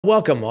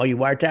Welcome, all you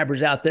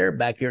wiretappers out there,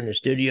 back here in the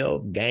studio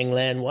of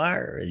Gangland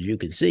Wire. As you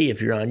can see,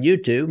 if you're on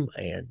YouTube,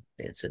 and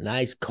it's a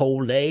nice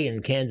cold day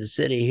in Kansas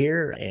City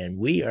here, and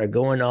we are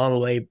going all the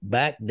way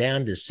back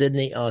down to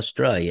Sydney,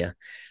 Australia.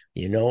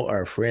 You know,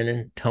 our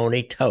friend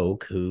Tony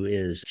Taouk, who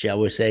is, shall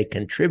we say,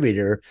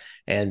 contributor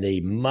and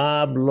the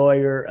mob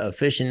lawyer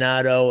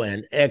aficionado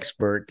and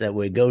expert that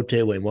we go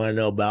to. We want to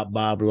know about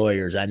mob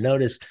lawyers. I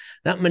noticed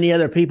not many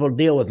other people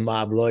deal with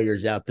mob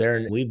lawyers out there,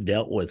 and we've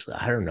dealt with,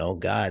 I don't know,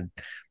 God,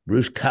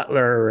 Bruce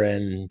Cutler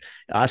and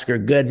Oscar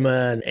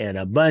Goodman and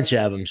a bunch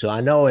of them. So I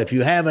know if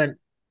you're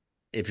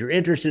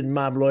interested in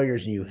mob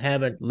lawyers and you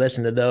haven't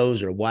listened to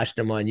those or watched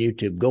them on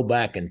YouTube, go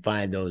back and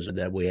find those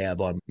that we have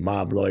on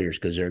mob lawyers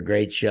because they're a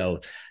great show.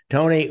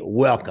 Tony,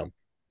 welcome.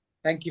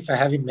 Thank you for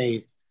having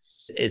me.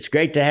 It's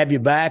great to have you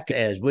back.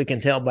 As we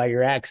can tell by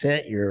your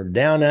accent, you're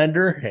down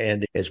under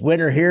and it's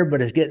winter here,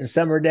 but it's getting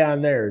summer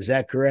down there. Is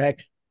that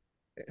correct?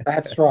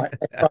 That's right.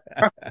 That's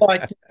right.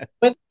 Like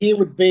weather here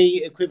would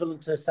be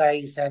equivalent to,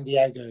 say, San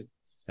Diego.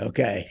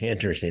 Okay,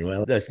 interesting.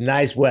 Well, that's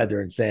nice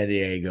weather in San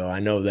Diego. I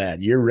know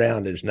that. Year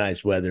round is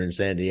nice weather in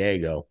San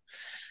Diego.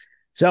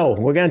 So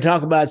we're going to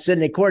talk about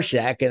Sidney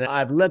Korshak, and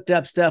I've looked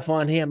up stuff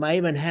on him. I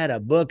even had a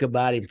book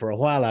about him for a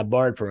while I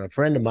borrowed from a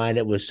friend of mine.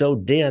 It was so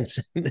dense,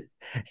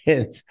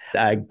 and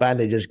I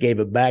finally just gave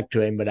it back to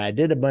him. But I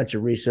did a bunch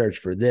of research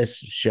for this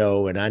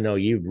show, and I know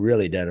you've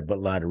really done a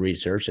lot of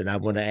research, and I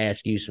want to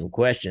ask you some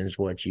questions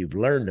once you've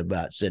learned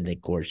about Sidney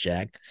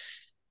Korshak.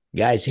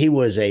 Guys, he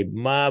was a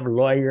mob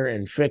lawyer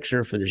and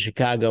fixer for the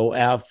Chicago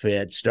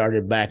outfit,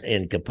 started back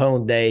in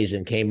Capone days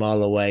and came all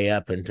the way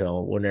up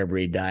until whenever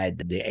he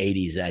died, the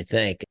 80s, I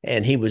think.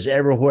 And he was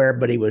everywhere,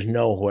 but he was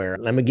nowhere.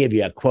 Let me give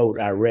you a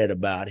quote I read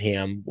about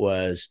him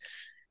was,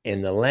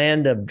 "In the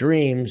land of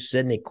dreams,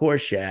 Sidney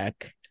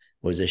Korshak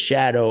was a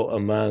shadow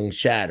among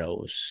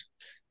shadows,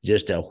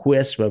 just a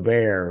wisp of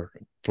air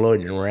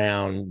floating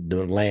around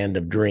the land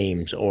of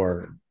dreams,"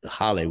 or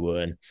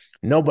Hollywood.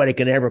 Nobody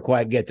can ever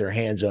quite get their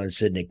hands on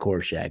Sidney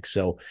Korshak.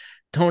 So,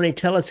 Tony,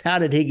 tell us, how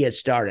did he get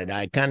started?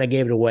 I kind of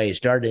gave it away. He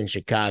started in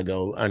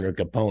Chicago under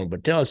Capone,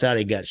 but tell us how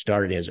he got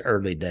started in his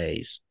early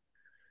days.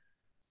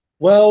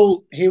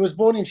 Well, he was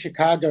born in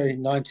Chicago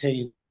in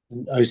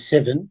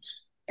 1907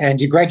 and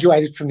he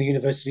graduated from the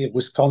University of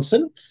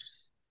Wisconsin,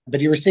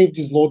 but he received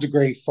his law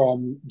degree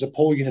from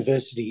DePaul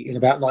University in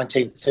about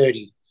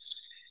 1930.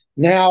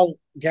 Now,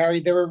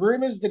 Gary, there were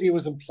rumors that he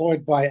was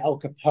employed by Al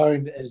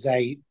Capone as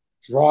a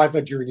driver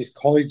during his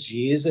college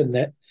years and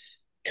that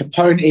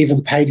Capone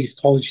even paid his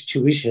college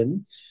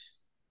tuition.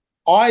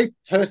 I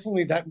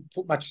personally don't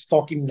put much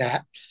stock in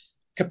that.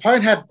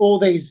 Capone had all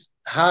these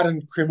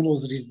hardened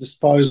criminals at his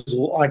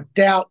disposal. I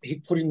doubt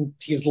he put in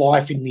his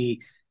life in the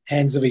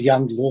hands of a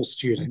young law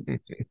student.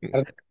 I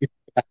don't think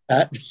about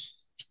that.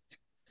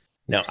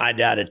 No, I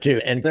doubt it too.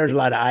 And there's a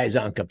lot of eyes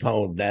on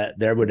Capone. That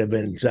there would have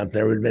been something.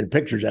 There would have been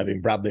pictures of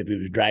him probably if he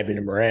was driving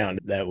him around.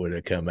 That would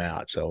have come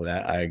out. So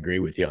that I agree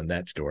with you on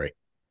that story.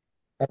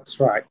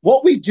 That's right.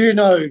 What we do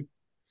know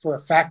for a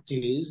fact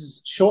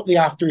is shortly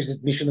after his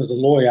admission as a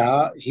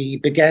lawyer, he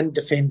began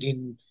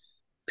defending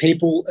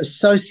people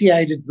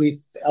associated with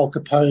Al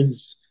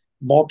Capone's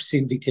mob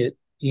syndicate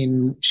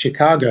in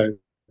Chicago.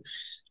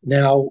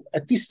 Now,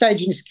 at this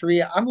stage in his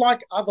career,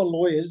 unlike other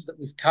lawyers that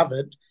we've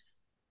covered,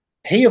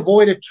 he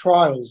avoided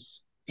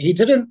trials. He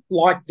didn't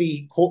like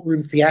the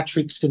courtroom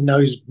theatrics and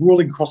those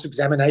grueling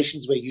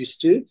cross-examinations we're used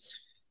to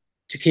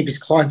keep his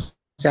clients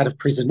out of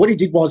prison. What he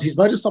did was his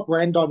modus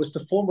operandi was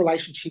to form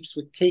relationships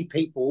with key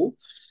people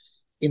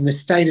in the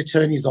state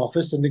attorney's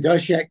office and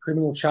negotiate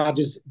criminal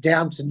charges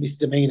down to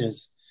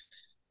misdemeanors.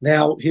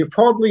 Now, he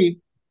probably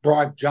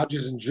bribed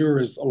judges and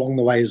jurors along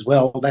the way as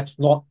well. That's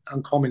not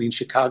uncommon in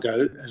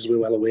Chicago, as we're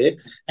well aware,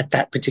 at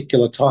that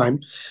particular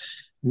time.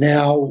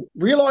 Now,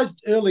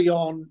 realized early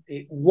on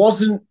it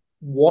wasn't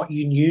what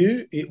you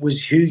knew, it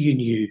was who you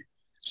knew.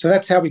 So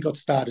that's how we got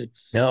started.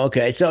 No,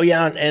 okay. So,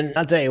 yeah, and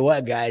I'll tell you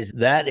what, guys,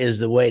 that is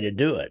the way to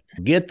do it.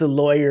 Get the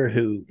lawyer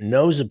who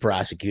knows the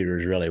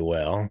prosecutors really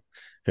well,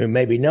 who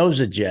maybe knows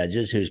the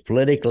judges, who's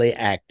politically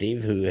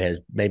active, who has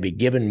maybe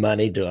given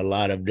money to a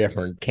lot of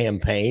different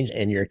campaigns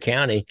in your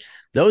county.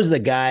 Those are the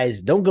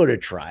guys. Don't go to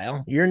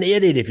trial. You're an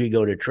idiot if you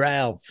go to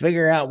trial.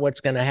 Figure out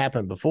what's going to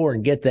happen before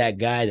and get that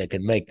guy that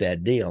can make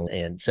that deal.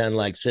 And sound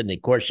like Sidney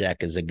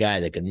Korshak is the guy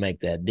that could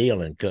make that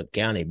deal in Cook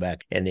County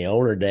back in the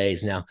older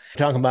days. Now,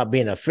 talking about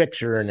being a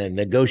fixer and a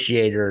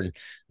negotiator and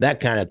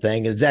that kind of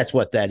thing, that's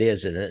what that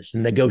is. And it's a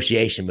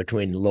negotiation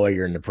between the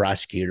lawyer and the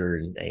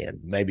prosecutor. And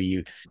maybe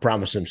you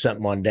promise them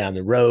something on down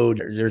the road.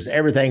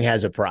 Everything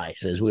has a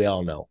price, as we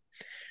all know.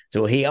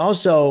 So he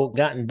also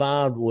got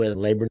involved with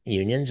labor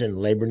unions and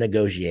labor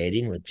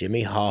negotiating with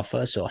Jimmy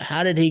Hoffa. So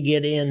how did he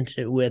get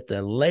into with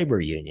the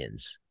labor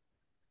unions?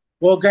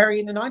 Well, Gary,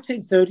 in the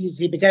 1930s,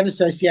 he began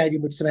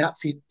associating with some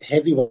outfit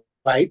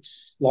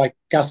heavyweights like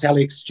Gus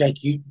Alex, Jake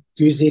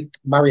Guzik,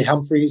 Murray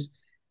Humphreys.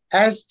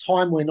 As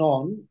time went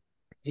on,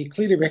 he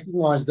clearly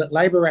recognized that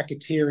labor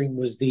racketeering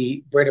was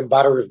the bread and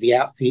butter of the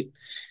outfit,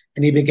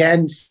 and he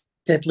began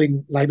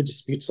settling labor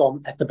disputes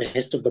at the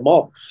behest of the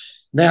mob.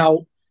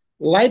 Now,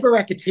 Labor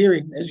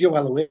racketeering, as you're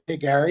well aware,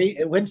 Gary,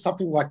 it went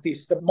something like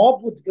this. The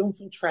mob would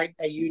infiltrate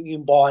a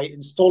union by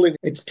installing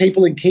its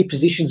people in key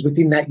positions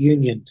within that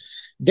union.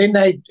 Then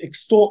they'd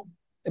extort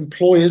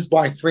employers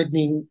by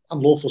threatening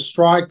unlawful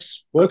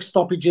strikes, work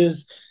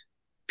stoppages,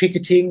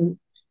 picketing,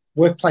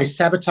 workplace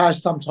sabotage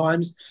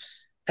sometimes.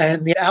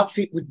 And the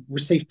outfit would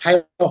receive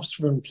payoffs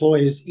from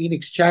employers in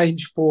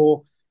exchange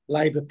for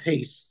labor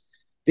peace.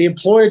 The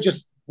employer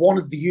just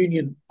wanted the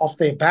union off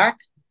their back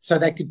so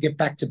they could get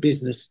back to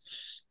business.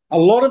 A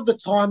lot of the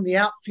time, the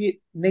outfit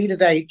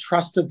needed a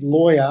trusted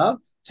lawyer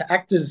to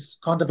act as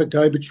kind of a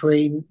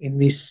go-between in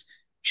this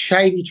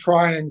shady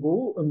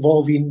triangle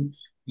involving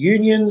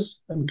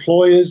unions,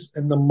 employers,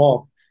 and the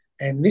mob.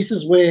 And this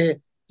is where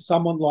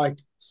someone like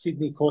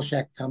Sidney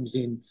Korshak comes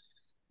in.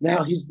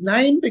 Now, his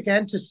name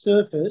began to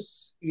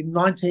surface in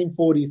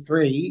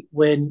 1943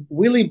 when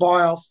Willie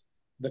Byoff,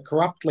 the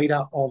corrupt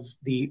leader of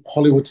the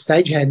Hollywood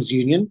Stagehands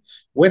Union,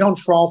 went on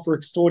trial for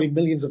extorting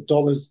millions of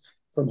dollars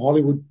from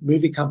Hollywood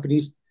movie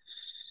companies.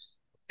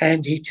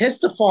 And he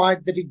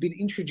testified that he'd been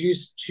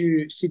introduced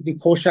to Sidney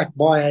Korshak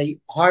by a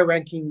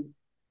high-ranking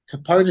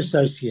Capone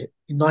associate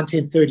in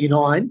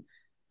 1939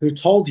 who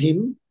told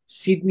him,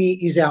 "Sidney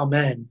is our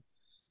man."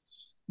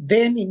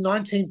 Then in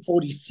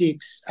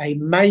 1946, a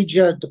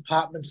major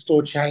department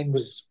store chain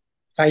was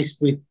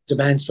faced with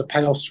demands for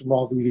payoffs from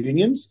rival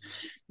unions.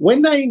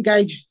 When they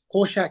engaged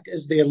Korshak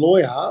as their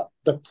lawyer,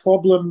 the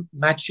problem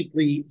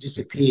magically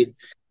disappeared.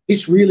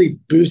 This really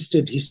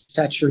boosted his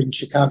stature in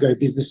Chicago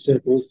business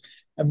circles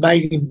and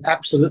made him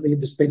absolutely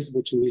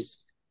indispensable to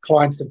his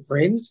clients and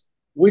friends,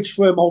 which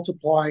were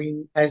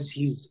multiplying as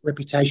his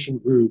reputation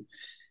grew.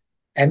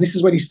 And this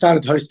is when he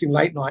started hosting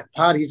late-night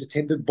parties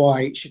attended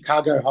by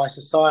Chicago high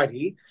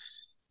society.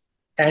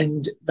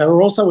 And they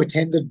were also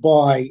attended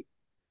by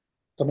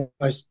the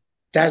most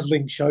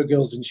dazzling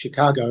showgirls in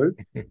Chicago,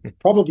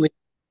 probably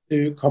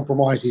to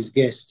compromise his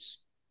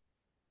guests.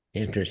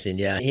 Interesting.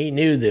 Yeah. He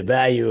knew the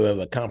value of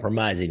a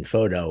compromising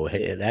photo.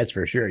 That's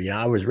for sure.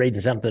 I was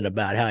reading something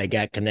about how he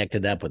got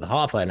connected up with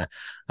Hoffa, and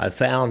I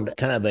found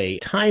kind of a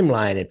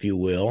timeline, if you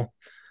will,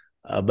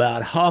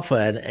 about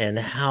Hoffa and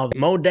how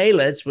Mo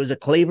Dalitz was a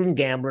Cleveland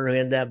gambler who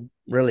ended up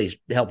really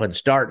helping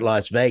start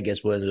Las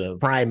Vegas, was a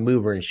prime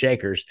mover and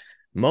shakers.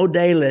 Mo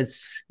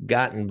Dalitz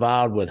got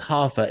involved with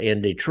Hoffa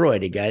in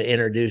Detroit. He got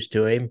introduced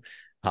to him.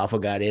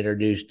 Hoffa got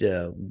introduced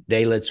to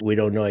Dalitz. We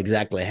don't know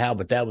exactly how,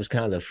 but that was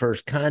kind of the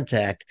first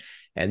contact.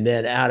 And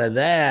then out of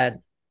that,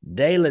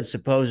 Dalitz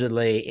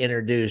supposedly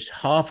introduced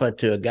Hoffa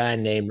to a guy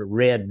named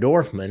Red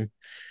Dorfman,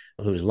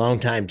 who was a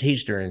longtime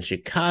teacher in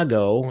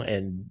Chicago.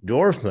 And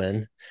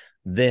Dorfman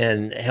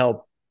then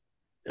helped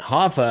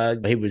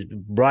Hoffa. He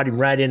brought him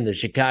right into the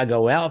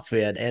Chicago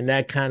outfit, and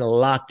that kind of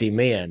locked him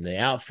in. The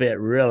outfit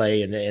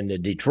really, and the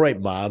Detroit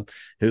mob,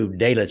 who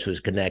Dalitz was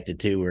connected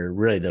to, were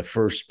really the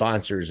first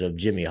sponsors of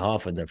Jimmy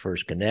Hoffa and the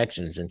first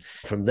connections. And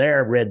from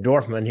there, Red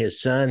Dorfman,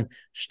 his son,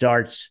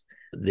 starts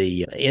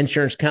the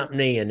insurance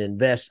company and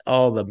invests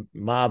all the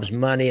mob's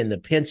money in the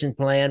pension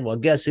plan. Well,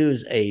 guess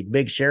who's a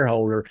big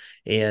shareholder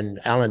in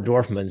Alan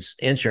Dorfman's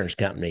insurance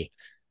company?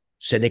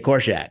 Sidney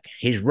Korshak.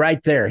 He's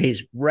right there.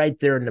 He's right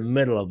there in the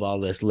middle of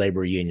all this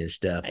labor union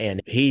stuff. And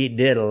he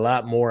did a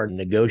lot more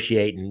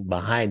negotiating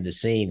behind the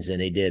scenes than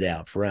he did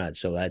out front.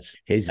 So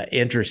he's an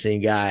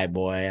interesting guy,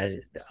 boy.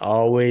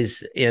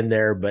 Always in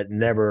there, but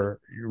never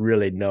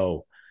really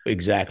know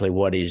exactly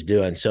what he's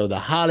doing. So the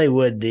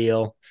Hollywood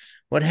deal,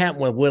 what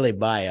happened with Willie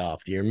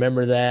Byoff? Do you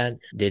remember that?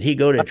 Did he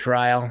go to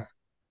trial?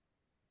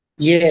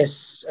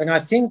 Yes, and I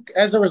think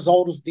as a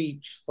result of the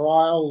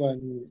trial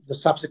and the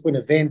subsequent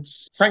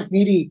events, Frank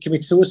Nitti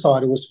committed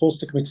suicide or was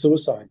forced to commit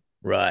suicide.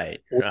 Right.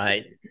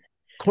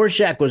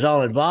 Korshak was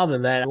all involved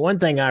in that. One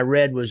thing I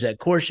read was that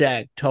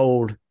Korshak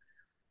told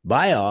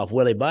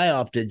Willie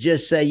Byoff, to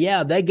just say,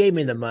 yeah, they gave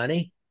me the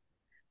money.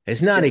 It's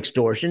not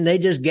extortion. They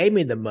just gave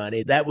me the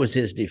money. That was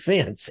his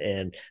defense.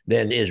 And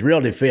then his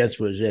real defense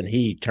was then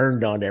he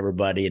turned on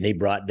everybody and he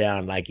brought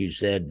down, like you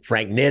said,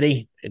 Frank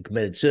Nitti, who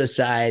committed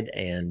suicide,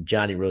 and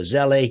Johnny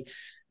Roselli,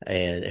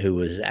 and who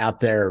was out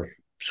there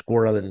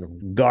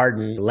squirreling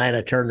Garden,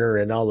 Lana Turner,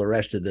 and all the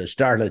rest of the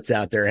starlets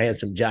out there,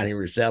 handsome Johnny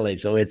Roselli.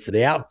 So it's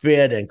the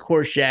outfit and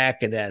Korshak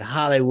and that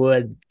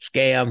Hollywood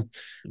scam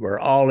were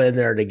all in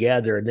there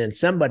together. And then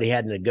somebody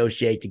had to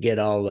negotiate to get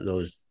all of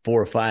those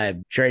 4 or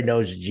 5 Cherry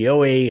Nose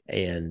Joey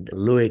and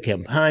Louis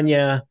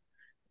Campagna,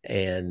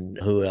 and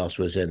who else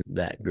was in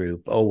that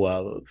group?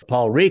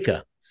 Paul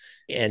Ricca.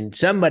 And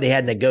somebody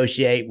had to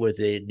negotiate with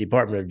the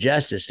Department of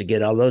Justice to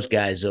get all those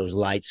guys those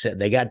lights.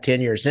 They got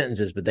 10-year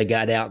sentences, but they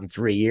got out in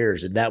 3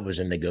 years, and that was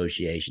a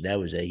negotiation. That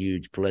was a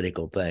huge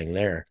political thing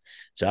there.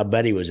 So I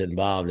bet he was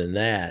involved in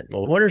that.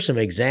 Well, what are some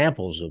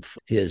examples of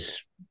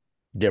his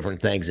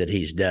different things that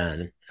he's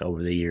done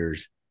over the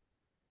years?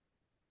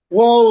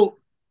 Well,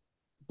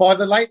 by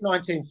the late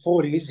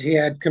 1940s, he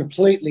had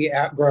completely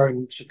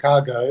outgrown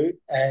Chicago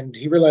and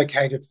he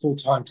relocated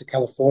full-time to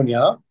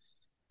California.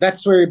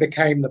 That's where he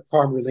became the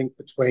primary link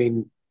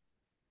between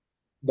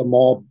the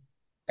mob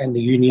and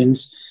the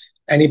unions.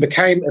 And he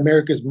became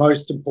America's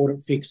most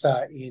important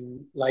fixer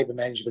in labor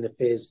management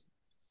affairs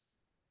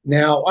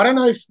Now, I don't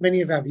know if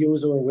many of our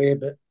viewers are aware,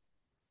 but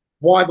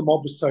why the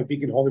mob was so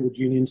big in Hollywood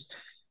unions.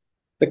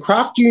 The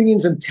craft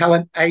unions and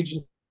talent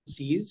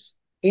agencies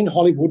in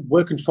Hollywood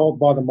were controlled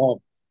by the mob.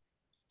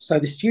 So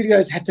the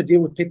studios had to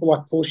deal with people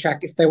like Korshak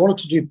if they wanted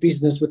to do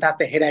business without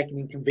the headache and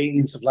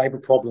inconvenience of labour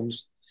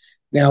problems.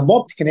 Now,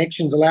 mob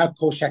connections allowed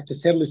Korshak to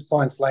settle his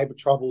clients' labour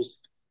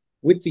troubles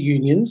with the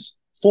unions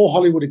for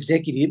Hollywood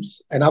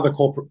executives and other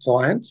corporate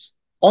clients.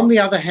 On the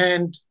other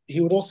hand, he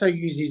would also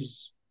use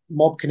his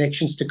mob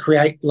connections to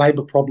create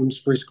labour problems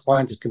for his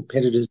clients'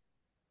 competitors.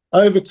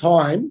 Over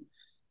time,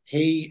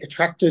 he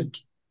attracted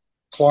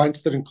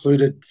clients that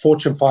included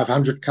Fortune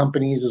 500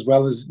 companies as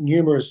well as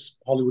numerous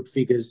Hollywood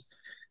figures.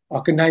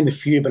 I can name a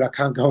few, but I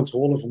can't go into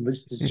all of them.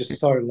 This is just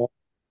so long,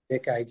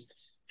 decades.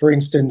 For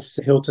instance,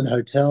 Hilton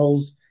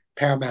Hotels,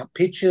 Paramount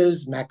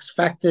Pictures, Max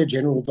Factor,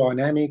 General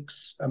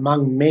Dynamics,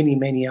 among many,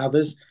 many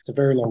others. It's a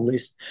very long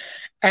list.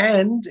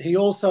 And he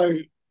also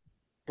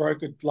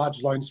brokered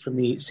large loans from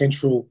the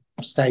Central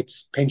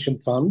States Pension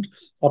Fund,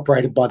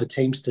 operated by the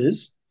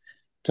Teamsters,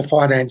 to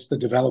finance the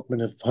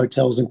development of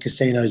hotels and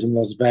casinos in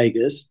Las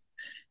Vegas.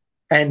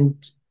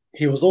 And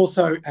he was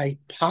also a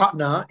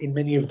partner in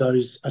many of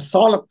those, a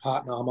silent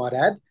partner, I might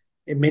add,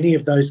 in many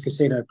of those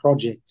casino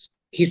projects.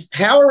 His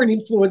power and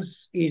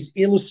influence is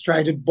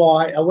illustrated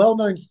by a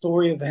well-known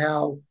story of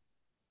how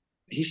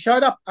he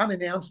showed up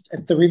unannounced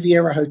at the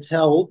Riviera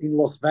Hotel in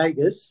Las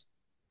Vegas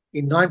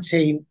in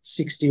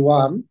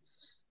 1961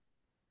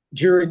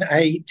 during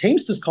a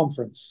Teamsters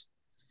conference.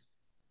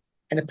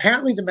 And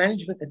apparently the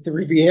management at the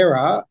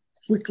Riviera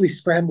quickly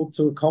scrambled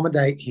to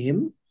accommodate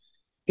him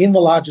in the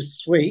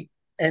largest suite,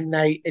 and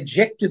they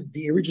ejected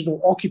the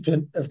original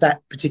occupant of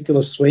that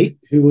particular suite,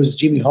 who was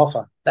Jimmy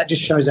Hoffa. That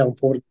just shows how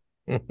important.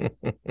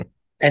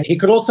 And he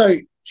could also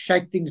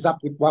shake things up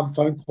with one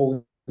phone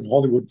call in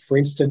Hollywood. For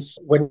instance,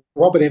 when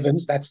Robert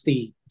Evans, that's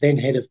the then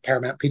head of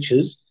Paramount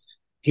Pictures,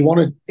 he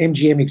wanted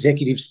MGM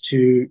executives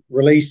to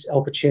release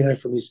Al Pacino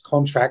from his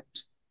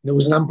contract, and it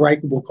was an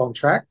unbreakable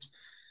contract,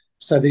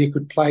 so that he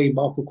could play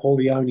Michael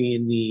Corleone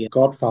in The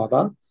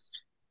Godfather.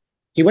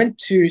 He went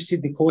to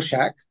Sidney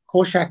Korshak.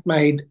 Korshak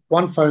made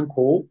one phone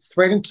call,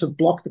 threatened to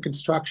block the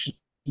construction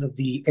of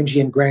the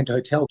MGM Grand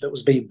Hotel that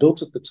was being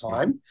built at the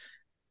time,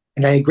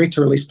 and they agreed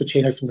to release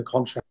Pacino from the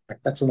contract.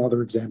 That's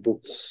another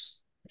example.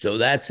 So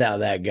that's how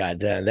that got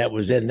done. That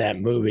was in that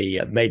movie,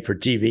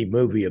 made-for-TV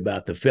movie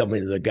about the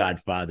filming of The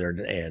Godfather.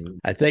 And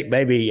I think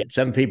maybe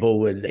some people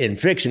would, in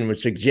fiction, would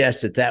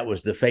suggest that that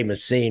was the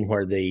famous scene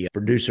where the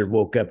producer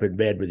woke up in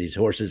bed with his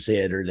horse's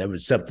head, or there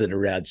was something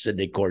around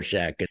Sidney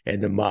Korshak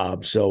and the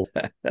mob. So,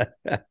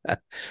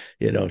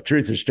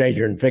 truth is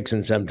stranger than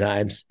fiction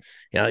sometimes.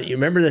 You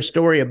remember the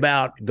story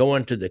about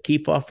going to the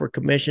Kefauver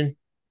Commission?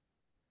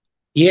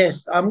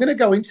 Yes, I'm going to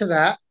go into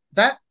that.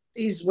 That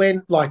is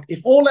when,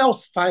 if all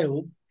else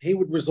failed, he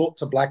would resort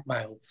to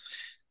blackmail.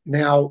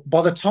 Now,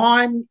 by the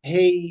time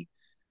he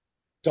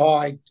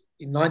died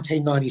in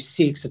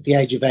 1996 at the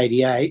age of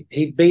 88,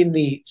 he'd been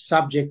the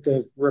subject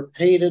of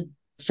repeated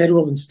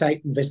federal and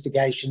state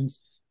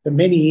investigations for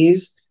many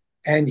years,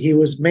 and he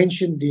was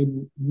mentioned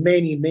in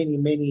many, many,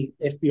 many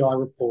FBI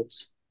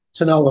reports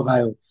to no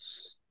avail.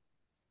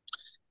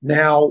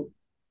 Now,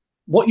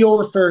 what you're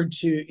referring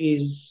to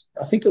is,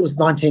 I think it was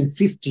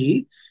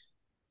 1950,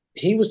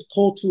 he was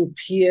called to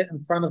appear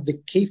in front of the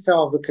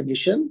Kefauver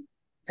Commission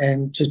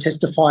and to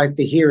testify at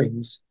the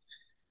hearings.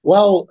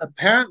 Well,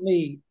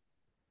 apparently,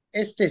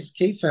 Estes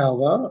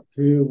Kefauver,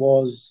 who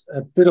was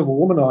a bit of a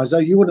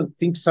womanizer, you wouldn't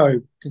think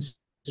so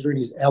considering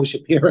his owlish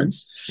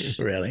appearance.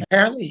 Really?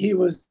 Apparently, he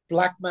was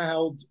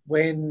blackmailed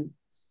when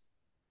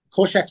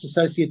Korshak's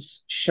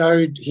associates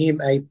showed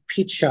him a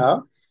picture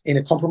in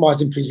a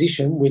compromising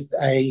position with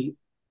a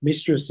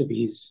mistress of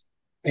his,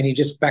 and he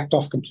just backed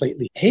off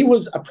completely. He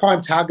was a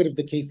prime target of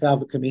the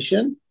Kefauver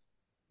Commission,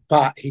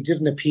 but he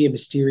didn't appear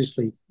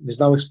mysteriously. There's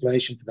no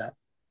explanation for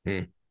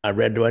that. I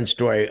read one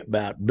story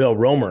about Bill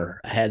Romer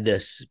had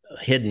this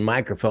hidden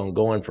microphone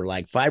going for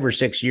like 5 or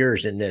 6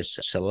 years in this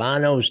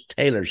Solano's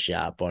tailor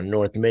shop on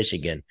North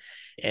Michigan.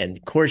 And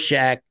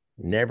Korshak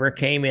never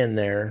came in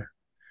there.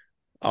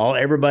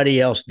 Everybody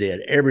else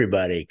did.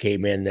 Everybody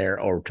came in there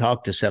or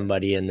talked to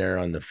somebody in there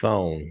on the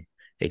phone,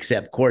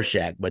 except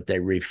Korshak, but they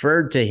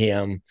referred to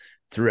him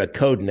through a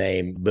code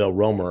name, Bill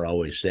Romer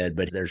always said,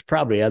 but there's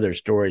probably other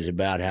stories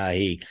about how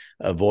he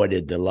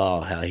avoided the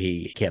law, how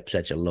he kept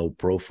such a low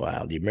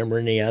profile. Do you remember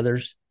any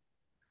others?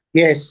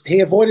 Yes, he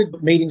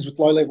avoided meetings with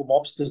low-level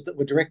mobsters that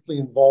were directly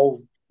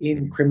involved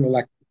in criminal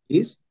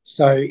activities.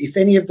 So if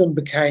any of them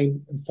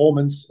became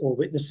informants or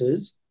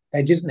witnesses,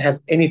 they didn't have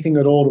anything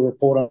at all to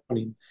report on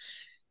him.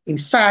 In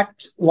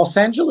fact, Los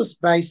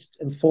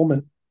Angeles-based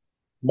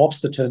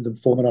mobster turned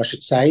informant, I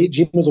should say,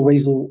 Jim the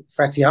Weasel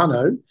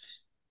Fratiano,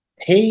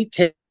 he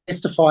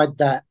testified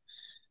that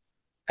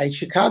a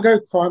Chicago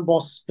crime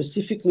boss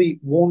specifically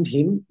warned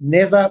him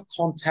never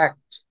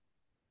contact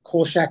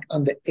Korshak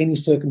under any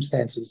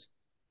circumstances.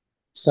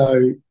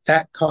 So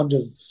that kind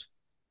of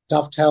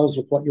dovetails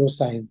with what you're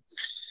saying.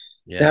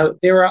 Yeah. Now,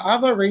 there are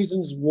other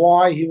reasons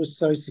why he was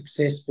so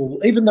successful.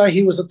 Even though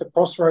he was at the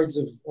crossroads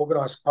of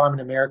organized crime in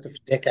America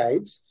for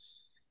decades,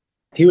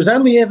 he was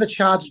only ever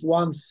charged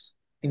once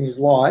in his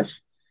life.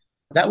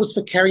 That was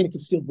for carrying a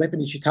concealed weapon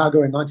in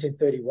Chicago in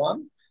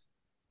 1931.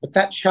 But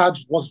that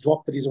charge was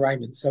dropped at his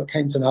arraignment, so it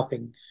came to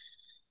nothing.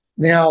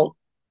 Now,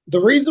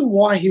 the reason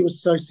why he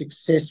was so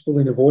successful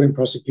in avoiding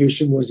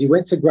prosecution was he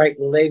went to great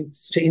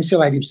lengths to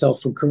insulate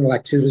himself from criminal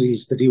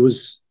activities that he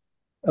was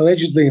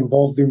allegedly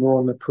involved in or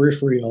on the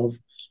periphery of.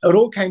 It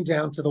all came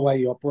down to the way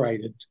he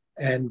operated.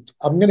 And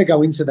I'm going to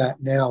go into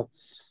that now.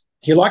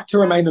 He liked to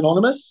remain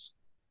anonymous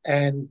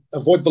and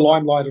avoid the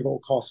limelight at all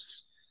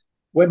costs.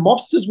 When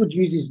mobsters would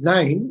use his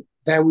name,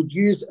 they would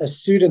use a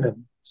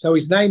pseudonym. So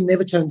his name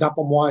never turned up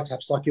on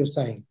wiretaps, like you're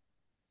saying.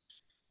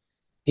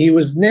 He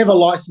was never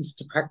licensed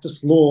to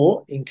practice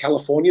law in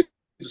California,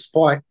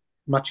 despite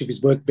much of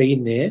his work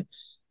being there.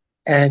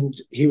 And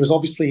he was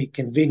obviously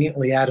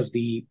conveniently out of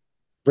the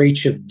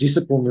reach of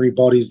disciplinary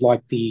bodies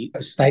like the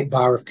State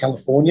Bar of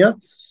California.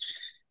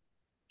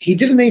 He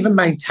didn't even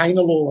maintain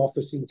a law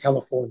office in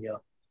California.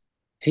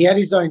 He had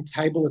his own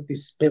table at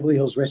this Beverly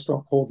Hills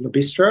restaurant called Le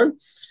Bistro,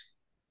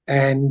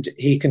 and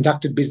he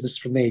conducted business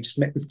from there. He just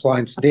met with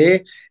clients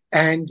there.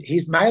 And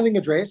his mailing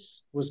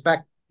address was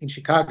back in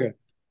Chicago.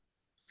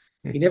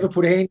 He never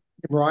put anything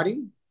in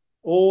writing.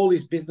 All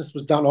his business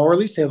was done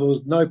orally, so there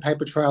was no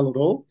paper trail at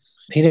all.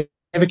 He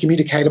never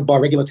communicated by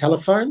regular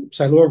telephone,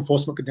 so law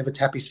enforcement could never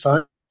tap his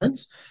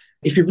phones.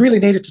 If he really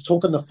needed to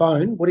talk on the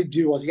phone, what he'd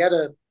do was he had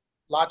a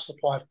large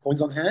supply of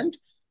coins on hand,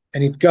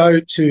 and he'd go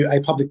to a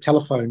public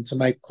telephone to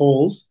make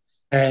calls.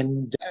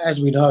 And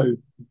as we know,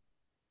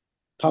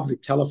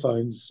 public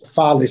telephones are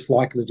far less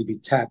likely to be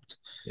tapped.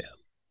 Yeah.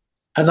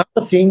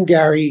 Another thing,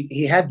 Gary,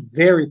 he had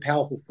very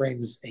powerful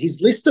friends. His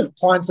list of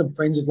clients and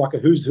friends is like a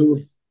who's who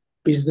of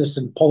business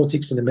and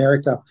politics in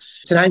America.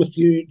 To name a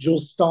few: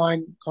 Jules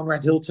Stein,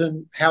 Conrad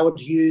Hilton, Howard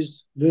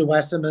Hughes, Lou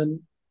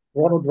Wasserman,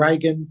 Ronald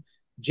Reagan,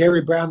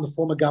 Jerry Brown, the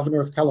former governor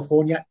of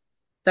California.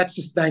 That's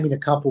just naming a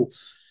couple.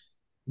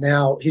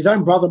 Now, his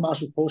own brother,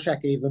 Marshall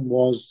Korshak, even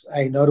was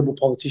a notable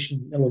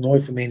politician in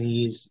Illinois for many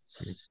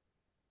years.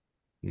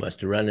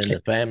 Must have run in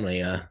the family,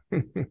 huh?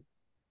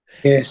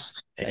 Yes.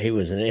 He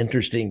was an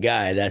interesting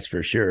guy, that's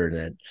for sure.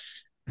 That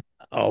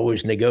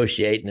always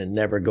negotiating and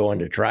never going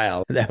to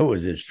trial. That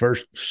was his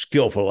first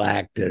skillful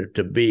act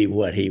to be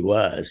what he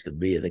was, to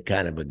be the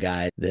kind of a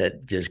guy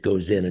that just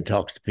goes in and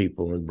talks to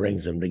people and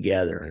brings them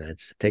together. And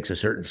it takes a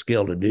certain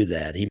skill to do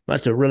that. He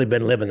must have really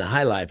been living the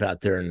high life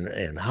out there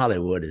in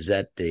Hollywood.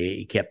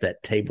 He kept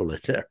that table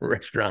at the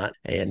restaurant,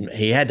 and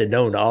he had to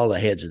know all the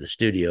heads of the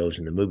studios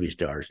and the movie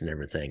stars and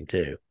everything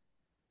too.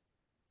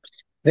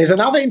 There's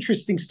another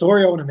interesting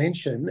story I want to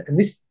mention, and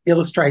this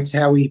illustrates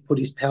how he put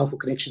his powerful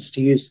connections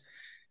to use.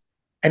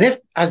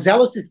 A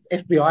zealous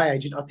FBI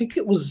agent, I think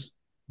it was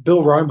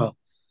Bill Romer,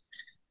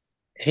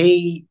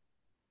 he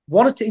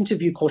wanted to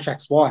interview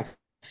Korshak's wife.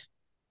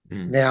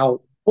 Now,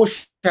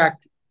 Korshak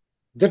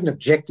didn't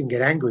object and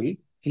get angry.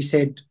 He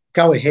said,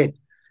 go ahead.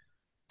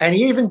 And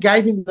he even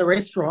gave him the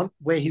restaurant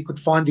where he could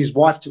find his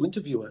wife to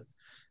interview her.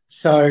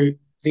 So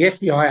the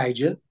FBI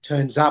agent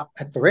turns up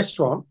at the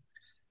restaurant,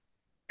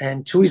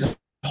 and to his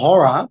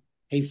horror,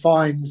 he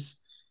finds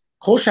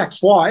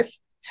Korshak's wife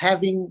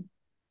having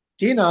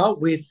dinner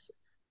with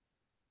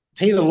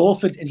Peter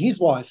Lawford and his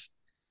wife.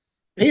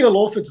 Peter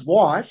Lawford's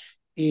wife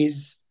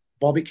is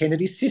Bobby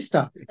Kennedy's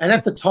sister. And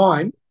at the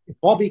time,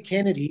 Bobby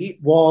Kennedy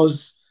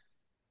was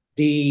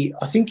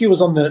I think he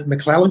was on the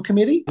McClellan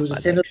committee. He was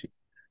a senator.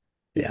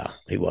 Yeah,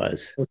 he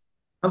was.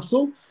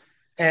 Council.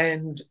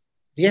 And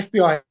the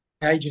FBI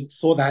agent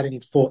saw that and he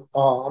thought,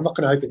 oh, I'm not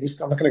going to open this.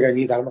 I'm not going to go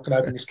near that. I'm not going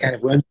to open this can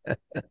of worms.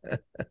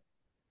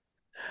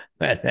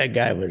 That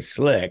guy was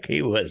slick.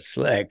 He was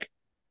slick.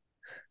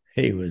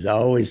 He was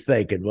always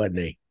thinking, wasn't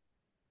he?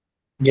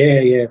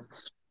 Yeah.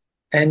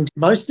 And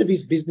most of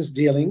his business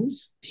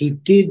dealings, he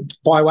did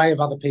by way of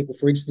other people.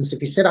 For instance, if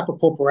he set up a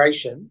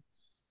corporation,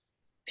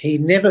 he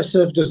never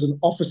served as an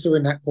officer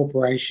in that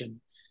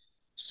corporation.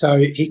 So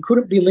he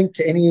couldn't be linked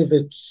to any of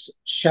its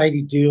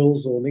shady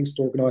deals or links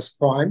to organized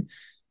crime.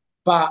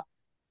 But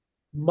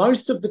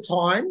most of the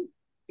time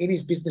in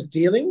his business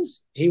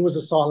dealings, he was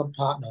a silent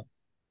partner.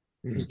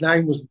 His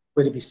name was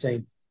nowhere to be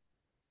seen.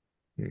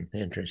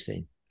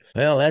 Interesting.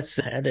 Well,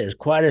 that is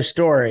quite a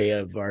story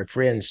of our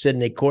friend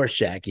Sidney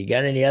Korshak. You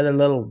got any other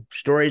little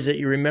stories that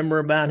you remember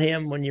about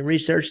him when you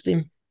researched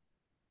him?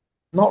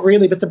 Not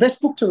really, but the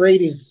best book to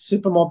read is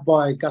Super Mob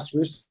by Gus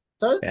Russo.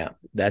 Yeah,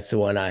 that's the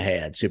one I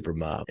had, Super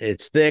Mob.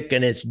 It's thick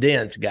and it's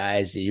dense,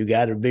 guys. You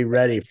got to be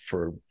ready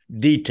for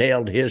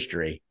detailed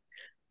history,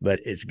 but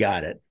it's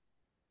got it.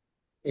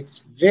 It's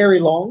very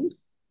long.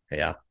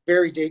 Yeah.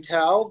 Very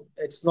detailed.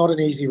 It's not an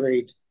easy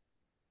read.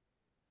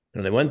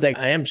 And the one thing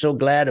I am so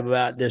glad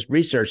about this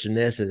researching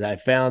this is I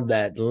found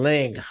that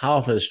link,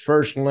 Hoffa's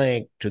first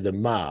link to the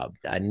mob.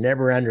 I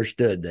never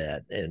understood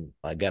that. And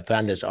I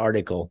found this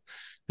article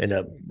in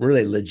a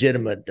really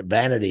legitimate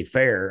Vanity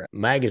Fair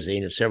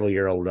magazine, a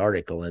several-year-old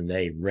article, and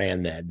they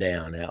ran that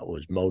down. That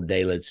was Mo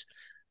Dalitz.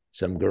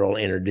 Some girl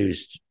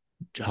introduced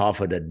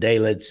Hoffa to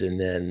Dalitz, and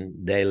then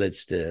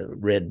Dalitz to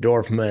Red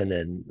Dorfman,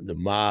 and the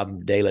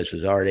mob. Dalitz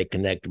was already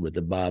connected with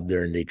the mob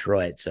there in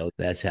Detroit. So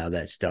that's how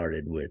that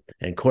started with.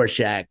 And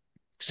Korshak,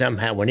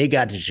 somehow, when he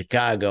got to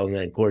Chicago,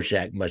 then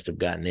Korshak must have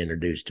gotten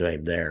introduced to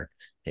him there,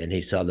 and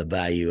he saw the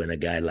value in a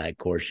guy like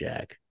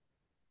Korshak.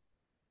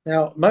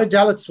 Now, Mo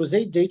Dalitz, was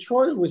he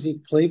Detroit or was he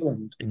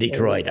Cleveland?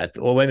 Detroit.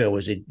 Well, wait a minute.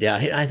 Was he? Yeah,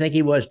 I think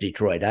he was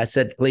Detroit. I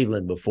said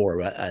Cleveland before,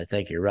 but I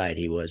think you're right.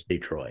 He was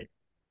Detroit.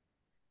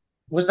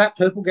 Was that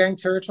Purple Gang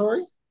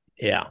territory?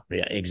 Yeah,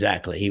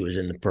 exactly. He was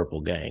in the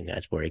Purple Gang.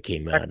 That's where he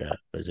came out of.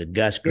 It was a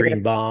Gus Yeah.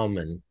 Greenbaum,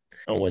 and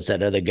what's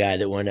that other guy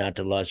that went out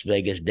to Las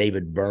Vegas?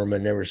 David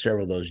Berman. There were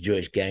several of those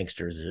Jewish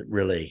gangsters that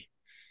really,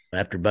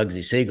 after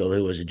Bugsy Siegel,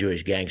 who was a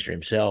Jewish gangster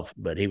himself,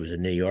 but he was a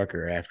New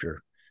Yorker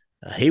after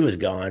he was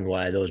gone.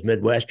 Why those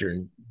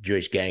Midwestern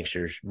Jewish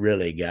gangsters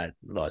really got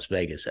Las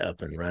Vegas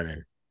up and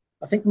running.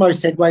 I think Mo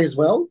Sedway as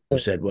well.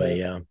 Sedway,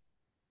 yeah.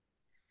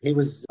 He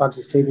was Bugsy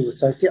Siegel's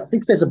associate. I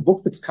think there's a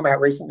book that's come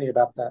out recently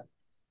about that.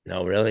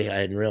 No, really?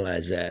 I didn't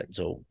realize that.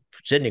 So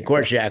Sidney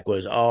Korshak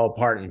was all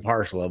part and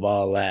parcel of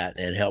all that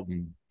and helped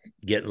him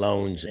get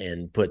loans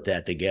and put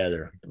that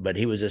together. But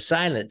he was a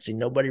silent. See,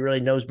 nobody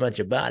really knows much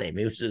about him.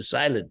 He was a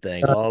silent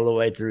thing all the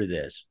way through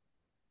this.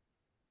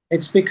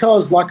 It's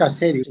because, like I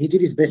said, he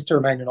did his best to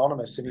remain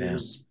anonymous, and he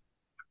was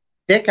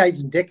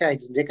decades and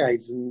decades and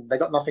decades, and they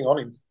got nothing on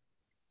him.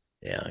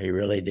 Yeah, he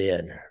really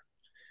did.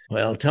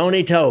 Well,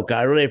 Tony Taouk,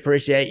 I really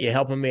appreciate you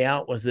helping me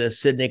out with this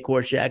Sidney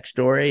Korshak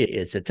story.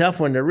 It's a tough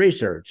one to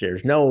research.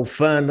 There's no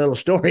fun little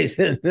stories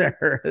in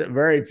there.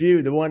 Very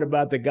few. The one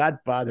about the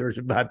Godfather is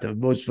about the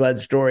most fun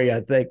story, I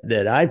think,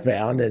 that I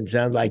found, and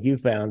sounds like you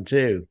found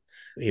too.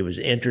 He was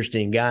an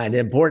interesting guy, an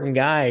important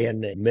guy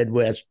in the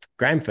Midwest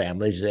crime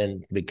families,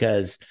 and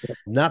because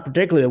not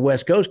particularly the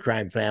West Coast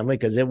crime family,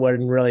 because it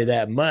wasn't really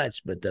that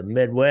much, but the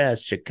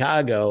Midwest,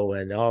 Chicago,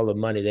 and all the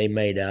money they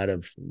made out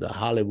of the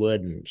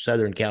Hollywood and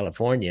Southern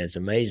California, it's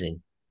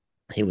amazing.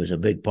 He was a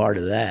big part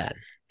of that.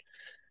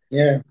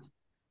 Yeah.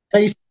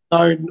 He's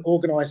a known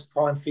organized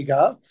crime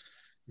figure,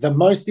 the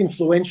most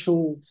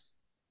influential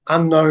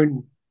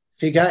unknown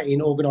figure in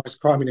organized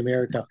crime in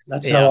America.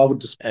 That's how I would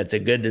describe. That's a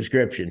good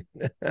description.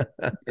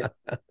 Yes.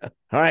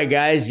 All right,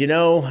 guys. You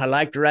know, I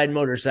like to ride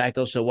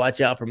motorcycles, so watch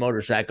out for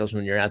motorcycles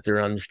when you're out there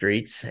on the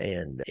streets.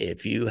 And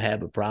if you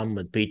have a problem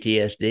with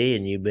PTSD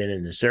and you've been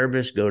in the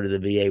service, go to the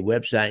VA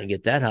website and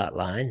get that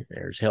hotline.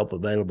 There's help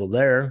available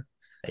there.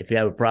 If you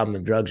have a problem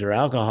with drugs or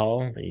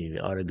alcohol, you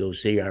ought to go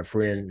see our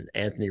friend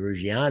Anthony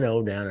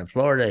Ruggiano down in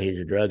Florida. He's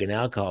a drug and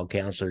alcohol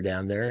counselor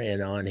down there.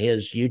 And on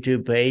his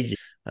YouTube page,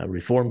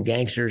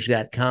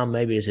 reformedgangsters.com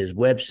maybe is his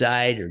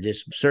website, or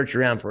just search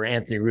around for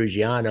Anthony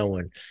Ruggiano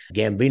and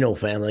Gambino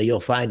family.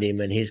 You'll find him,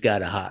 and he's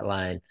got a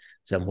hotline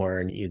somewhere,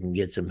 and you can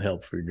get some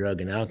help for your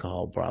drug and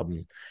alcohol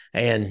problem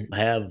and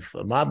have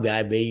a mob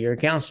guy be your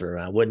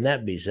counselor. Wouldn't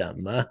that be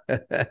something, huh?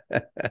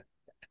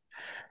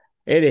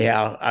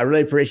 Anyhow, I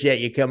really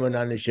appreciate you coming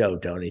on the show,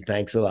 Tony.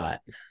 Thanks a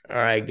lot. All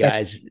right,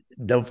 guys,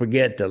 don't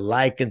forget to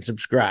like and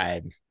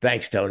subscribe.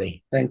 Thanks,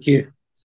 Tony. Thank you.